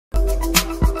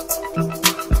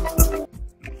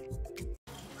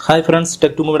Hi friends,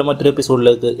 Tech to Move മറ്റൊരു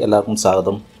എപ്പിസോഡിലേക്ക് എല്ലാവർക്കും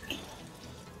സ്വാഗതം.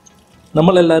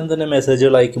 നമ്മളെല്ലാവരും തന്നെ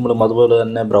മെസ്സേജുകൾ അയക്കുമ്പോഴും അതുപോലെ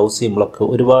തന്നെ ബ്രൗസ് ചെയ്യുമ്പോഴൊക്കെ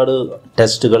ഒരുപാട്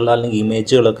ടെക്സ്റ്റുകൾ അല്ലെങ്കിൽ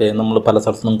ഇമേജുകളൊക്കെ നമ്മൾ പല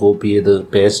സ്ഥലത്തും കോപ്പി ചെയ്ത്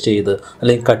പേസ്റ്റ് ചെയ്ത്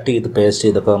അല്ലെങ്കിൽ കട്ട് ചെയ്ത് പേസ്റ്റ്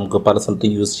ചെയ്തൊക്കെ നമുക്ക് പല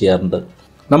സ്ഥലത്തും യൂസ് ചെയ്യാറുണ്ട്.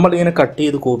 നമ്മളിങ്ങനെ കട്ട്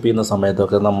ചെയ്ത് കോപ്പി ചെയ്യുന്ന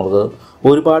സമയത്തൊക്കെ നമുക്ക്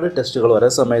ഒരുപാട് ടെക്സ്റ്റുകൾ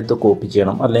ഒരേ സമയത്ത് കോപ്പി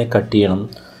ചെയ്യണം അല്ലെങ്കിൽ കട്ട് ചെയ്യണം,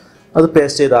 അത്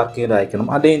പേസ്റ്റ് ചെയ്ത് ആർക്കെങ്കിലും അയക്കണം,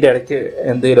 അല്ലെങ്കിൽ ഇതിൻ്റെ ഇടയ്ക്ക്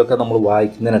എന്തെങ്കിലുമൊക്കെ നമ്മൾ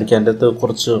വായിക്കുന്നതിനിടയ്ക്ക് അതിൻ്റെ അകത്ത്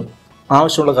കുറച്ച്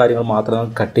ആവശ്യമുള്ള കാര്യങ്ങൾ മാത്രം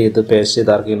കട്ട് ചെയ്ത് പേസ്റ്റ്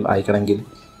ചെയ്ത് ആർക്കെങ്കിലും അയക്കണമെങ്കിൽ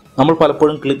നമ്മൾ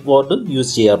പലപ്പോഴും ക്ലിപ്പ് ബോർഡ്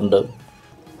യൂസ് ചെയ്യാറുണ്ട്.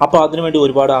 അപ്പോൾ അതിനുവേണ്ടി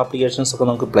ഒരുപാട് ആപ്ലിക്കേഷൻസ് ഒക്കെ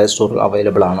നമുക്ക് പ്ലേ സ്റ്റോറിൽ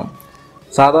അവൈലബിൾ ആണ്.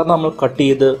 സാധാരണ നമ്മൾ കട്ട്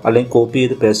ചെയ്ത് അല്ലെങ്കിൽ കോപ്പി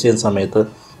ചെയ്ത് പേസ്റ്റ് ചെയ്യുന്ന സമയത്ത്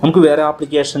നമുക്ക് വേറെ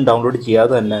ആപ്ലിക്കേഷൻ ഡൗൺലോഡ്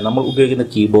ചെയ്യാതെ തന്നെ നമ്മൾ ഉപയോഗിക്കുന്ന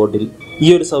കീബോർഡിൽ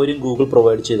ഈ ഒരു സൗകര്യം ഗൂഗിൾ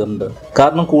പ്രൊവൈഡ് ചെയ്തിട്ടുണ്ട്.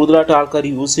 കാരണം കൂടുതലായിട്ട് ആൾക്കാർ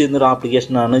യൂസ് ചെയ്യുന്ന ഒരു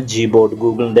ആപ്ലിക്കേഷനാണ് Gboard,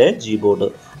 ഗൂഗിളിൻ്റെ Gboard.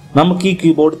 നമുക്ക് ഈ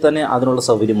കീബോർഡിൽ തന്നെ അതിനുള്ള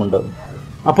സൗകര്യമുണ്ട്.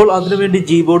 അപ്പോൾ അതിനുവേണ്ടി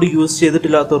Gboard യൂസ്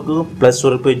ചെയ്തിട്ടില്ലാത്തവർക്ക് പ്ലേ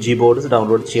സ്റ്റോറിൽ പോയി Gboard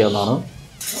ഡൗൺലോഡ് ചെയ്യാവുന്നതാണ്.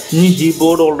 ഇനി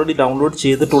Gboard ഓൾറെഡി ഡൗൺലോഡ്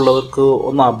ചെയ്തിട്ടുള്ളവർക്ക്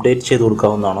ഒന്ന് അപ്ഡേറ്റ് ചെയ്ത്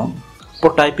കൊടുക്കാവുന്നതാണ്.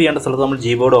 അപ്പോൾ ടൈപ്പ് ചെയ്യേണ്ട സ്ഥലത്ത് നമ്മൾ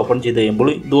Gboard ഓപ്പൺ ചെയ്ത്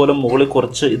കഴിയുമ്പോൾ ഇതുപോലെ മുകളിൽ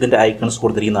കുറച്ച് ഇതിൻ്റെ ഐക്കൺസ്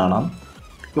കൊടുത്തിരിക്കുന്നതാണ്.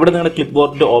 ഇവിടെ നിങ്ങളുടെ ക്ലിപ്പ്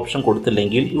ബോർഡിൻ്റെ ഓപ്ഷൻ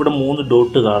കൊടുത്തില്ലെങ്കിൽ ഇവിടെ 3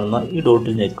 ഡോട്ട് കാണുന്ന ഈ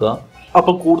ഡോട്ടിൽ ഞെക്കുക.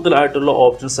 അപ്പോൾ കൂടുതലായിട്ടുള്ള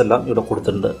ഓപ്ഷൻസ് എല്ലാം ഇവിടെ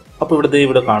കൊടുത്തിട്ടുണ്ട്. അപ്പോൾ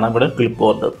ഇവിടെ കാണാം, ഇവിടെ ക്ലിപ്പ്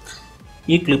ബോർഡ്.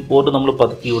 ഈ ക്ലിപ്പ് ബോർഡ് നമ്മൾ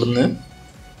പതുക്കി ഇവിടുന്ന്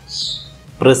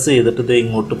പ്രസ് ചെയ്തിട്ട് ഇത്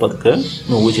ഇങ്ങോട്ട് പതുക്കെ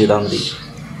മൂവ് ചെയ്താൽ മതി.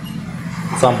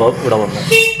 സംഭവം ഇവിടെ വന്നു.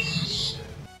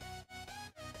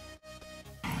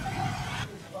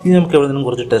 ഇനി നമുക്ക് എവിടെ നിന്നും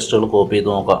കുറച്ച് ടെസ്റ്റുകൾ കോപ്പി ചെയ്ത്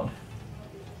നോക്കാം.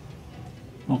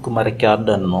 നമുക്ക് മരക്കാർഡ്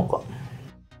തന്നെ നോക്കാം.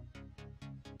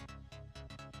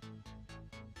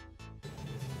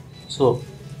 സോ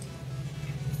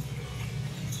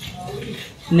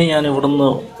ഇനി ഞാൻ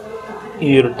ഇവിടുന്ന് ഈ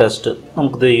ഒരു ടെസ്റ്റ്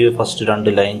നമുക്കിത് ഈ ഫസ്റ്റ്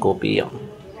 2 ലൈൻ കോപ്പി ചെയ്യാം.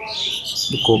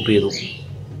 ഇത് കോപ്പി ചെയ്തു.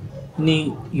 ഇനി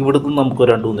ഇവിടുന്ന് നമുക്ക്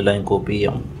 2-3 ലൈൻ കോപ്പി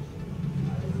ചെയ്യാം.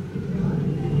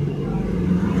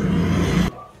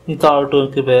 ഈ താഴോട്ട്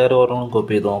നമുക്ക് വേറെ ഒരെണ്ണം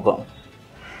കോപ്പി ചെയ്ത് നോക്കാം.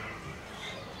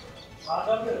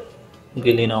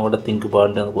 ഗലീന അവിടെ തിങ്ക്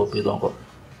പാടിൻ്റെ കോപ്പി ചെയ്ത് നോക്കാം.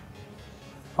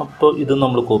 അപ്പോൾ ഇത്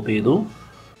നമ്മൾ കോപ്പി ചെയ്തു.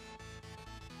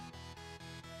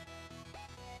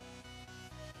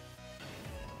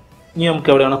 ഇനി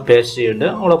നമുക്ക് എവിടെയാണ് പേസ്റ്റ്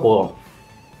ചെയ്യേണ്ടത് അവിടെ പോകാം.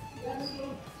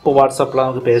 ഇപ്പോൾ വാട്സാപ്പിലാണ്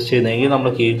നമുക്ക് പേസ്റ്റ് ചെയ്യുന്നതെങ്കിൽ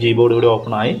നമ്മൾ Gboard ഇവിടെ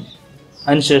ഓപ്പൺ ആയി.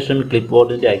 അതിനുശേഷം ഈ ക്ലിപ്പ്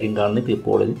ബോർഡിൻ്റെ ഐക്കൺ കാണുന്ന ക്ലിപ്പ്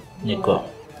ബോർഡിൽ ഞെക്കുക.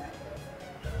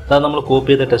 അതായത് നമ്മൾ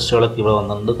കോപ്പി ചെയ്ത ടെസ്റ്റുകളൊക്കെ ഇവിടെ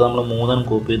വന്നിട്ടുണ്ട്. നമ്മൾ 3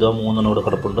 കോപ്പി ചെയ്താൽ 3 ഇവിടെ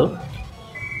കിടപ്പുണ്ട്.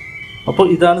 അപ്പോൾ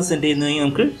ഇതാണ് സെൻഡ് ചെയ്യുന്നതെങ്കിൽ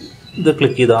നമുക്ക് ഇത്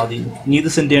ക്ലിക്ക് ചെയ്താൽ മതി. ഇനി ഇത്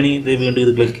സെൻഡ് ചെയ്യണമെങ്കിൽ ഇത് വീണ്ടും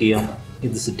ഇത് ക്ലിക്ക് ചെയ്യാം,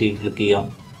 ഇത് ക്ലിക്ക് ചെയ്യാം.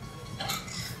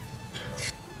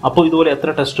 അപ്പോൾ ഇതുപോലെ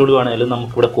എത്ര ടെസ്റ്റുകൾ വേണമെങ്കിലും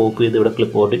നമുക്കിവിടെ കോപ്പി ചെയ്ത് ഇവിടെ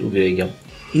ക്ലിപ്പ് ബോർഡിൽ ഉപയോഗിക്കാം.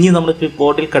 ഇനി നമ്മൾ ക്ലിപ്പ്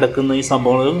ബോർഡിൽ കിടക്കുന്ന ഈ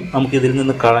സംഭവങ്ങൾ നമുക്ക് ഇതിൽ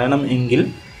നിന്ന് കളയണം എങ്കിൽ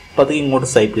പതുക്കെ ഇങ്ങോട്ട്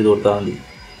സ്വൈപ്പ് ചെയ്ത് കൊടുത്താൽ മതി.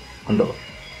 കണ്ടോ,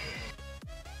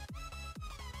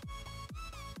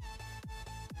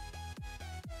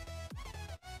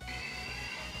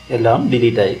 എല്ലാം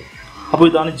ഡിലീറ്റായി. അപ്പോൾ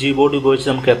ഇതാണ് Gboard ഉപയോഗിച്ച്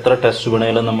നമുക്ക് എത്ര ടെസ്റ്റ്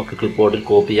വേണമെങ്കിലും നമുക്ക് ക്ലിപ്പ് ബോർഡിൽ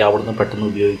കോപ്പി ചെയ്യാം, അവിടെ നിന്ന് പെട്ടെന്ന്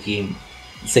ഉപയോഗിക്കുകയും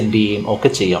സെൻഡ് ചെയ്യുകയും ഒക്കെ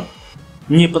ചെയ്യാം.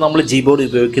 ഇനിയിപ്പോൾ നമ്മൾ Gboard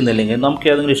ഉപയോഗിക്കുന്നില്ലെങ്കിൽ നമുക്ക്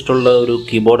ഏതെങ്കിലും ഇഷ്ടമുള്ള ഒരു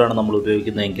കീബോർഡാണ് നമ്മൾ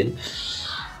ഉപയോഗിക്കുന്നതെങ്കിൽ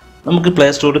നമുക്ക് പ്ലേ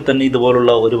സ്റ്റോറിൽ തന്നെ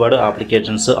ഇതുപോലുള്ള ഒരുപാട്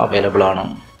ആപ്ലിക്കേഷൻസ് അവൈലബിൾ ആണ്.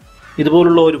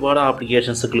 ഇതുപോലുള്ള ഒരുപാട്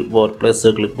applications Clipboard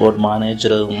plus Clipboard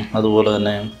Manager അതുപോലെ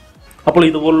തന്നെ. അപ്പോൾ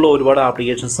ഇതുപോലുള്ള ഒരുപാട്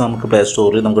ആപ്ലിക്കേഷൻസ് നമുക്ക് പ്ലേ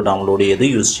സ്റ്റോറിൽ നമുക്ക് ഡൗൺലോഡ് ചെയ്ത്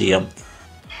യൂസ് ചെയ്യാം.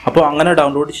 അപ്പോൾ അങ്ങനെ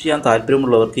ഡൗൺലോഡ് ചെയ്യാൻ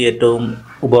താല്പര്യമുള്ളവർക്ക് ഏറ്റവും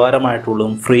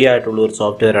ഉപകാരമായിട്ടുള്ളതും ഫ്രീ ആയിട്ടുള്ള ഒരു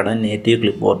സോഫ്റ്റ്വെയറാണ് നേറ്റീവ്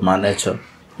Clipboard Manager.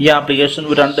 ഈ ആപ്ലിക്കേഷൻ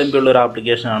 2 MB ഉള്ള ഒരു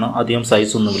ആപ്ലിക്കേഷനാണ്. അധികം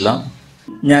സൈസ് ഒന്നുമില്ല.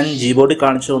 ഞാൻ Gboard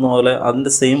കാണിച്ചു തന്ന പോലെ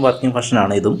അതിൻ്റെ സെയിം വർക്കിംഗ്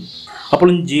ഫംഗ്ഷനാണ് ഇതും. അപ്പോൾ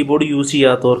Gboard യൂസ്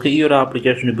ചെയ്യാത്തവർക്ക് ഈ ഒരു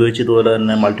ആപ്ലിക്കേഷൻ ഉപയോഗിച്ച് ഇതുപോലെ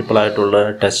തന്നെ മൾട്ടിപ്പിൾ ആയിട്ടുള്ള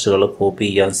ടെസ്റ്റുകൾ കോപ്പി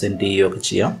ചെയ്യാൻ സെൻഡ് ചെയ്യുകയൊക്കെ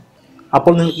ചെയ്യാം.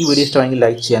 അപ്പോൾ നിങ്ങൾക്ക് ഈ വീഡിയോ ഇഷ്ടമെങ്കിൽ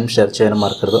ലൈക്ക് ചെയ്യാനും ഷെയർ ചെയ്യാനും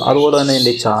മറക്കരുത്. അതുപോലെ തന്നെ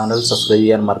എൻ്റെ ചാനൽ സബ്സ്ക്രൈബ്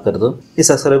ചെയ്യാൻ മറക്കരുത്. ഈ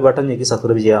സബ്സ്ക്രൈബ് ബട്ടൺ ഞെക്കി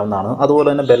സബ്സ്ക്രൈബ് ചെയ്യാവുന്നതാണ്. അതുപോലെ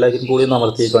തന്നെ ബെല്ലൈക്കൻ കൂടി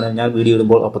അമർത്തിയിരിക്കുകയാണെങ്കിൽ ഞാൻ വീഡിയോ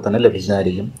ഇടുമ്പോൾ അപ്പോൾ തന്നെ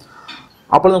ലഭിക്കുന്നതായിരിക്കും.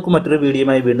 അപ്പോൾ നമുക്ക് മറ്റൊരു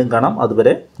വീഡിയോയുമായി വീണ്ടും കാണാം.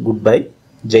 അതുവരെ ഗുഡ് ബൈ,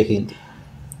 ജയ് ഹിന്ദ്.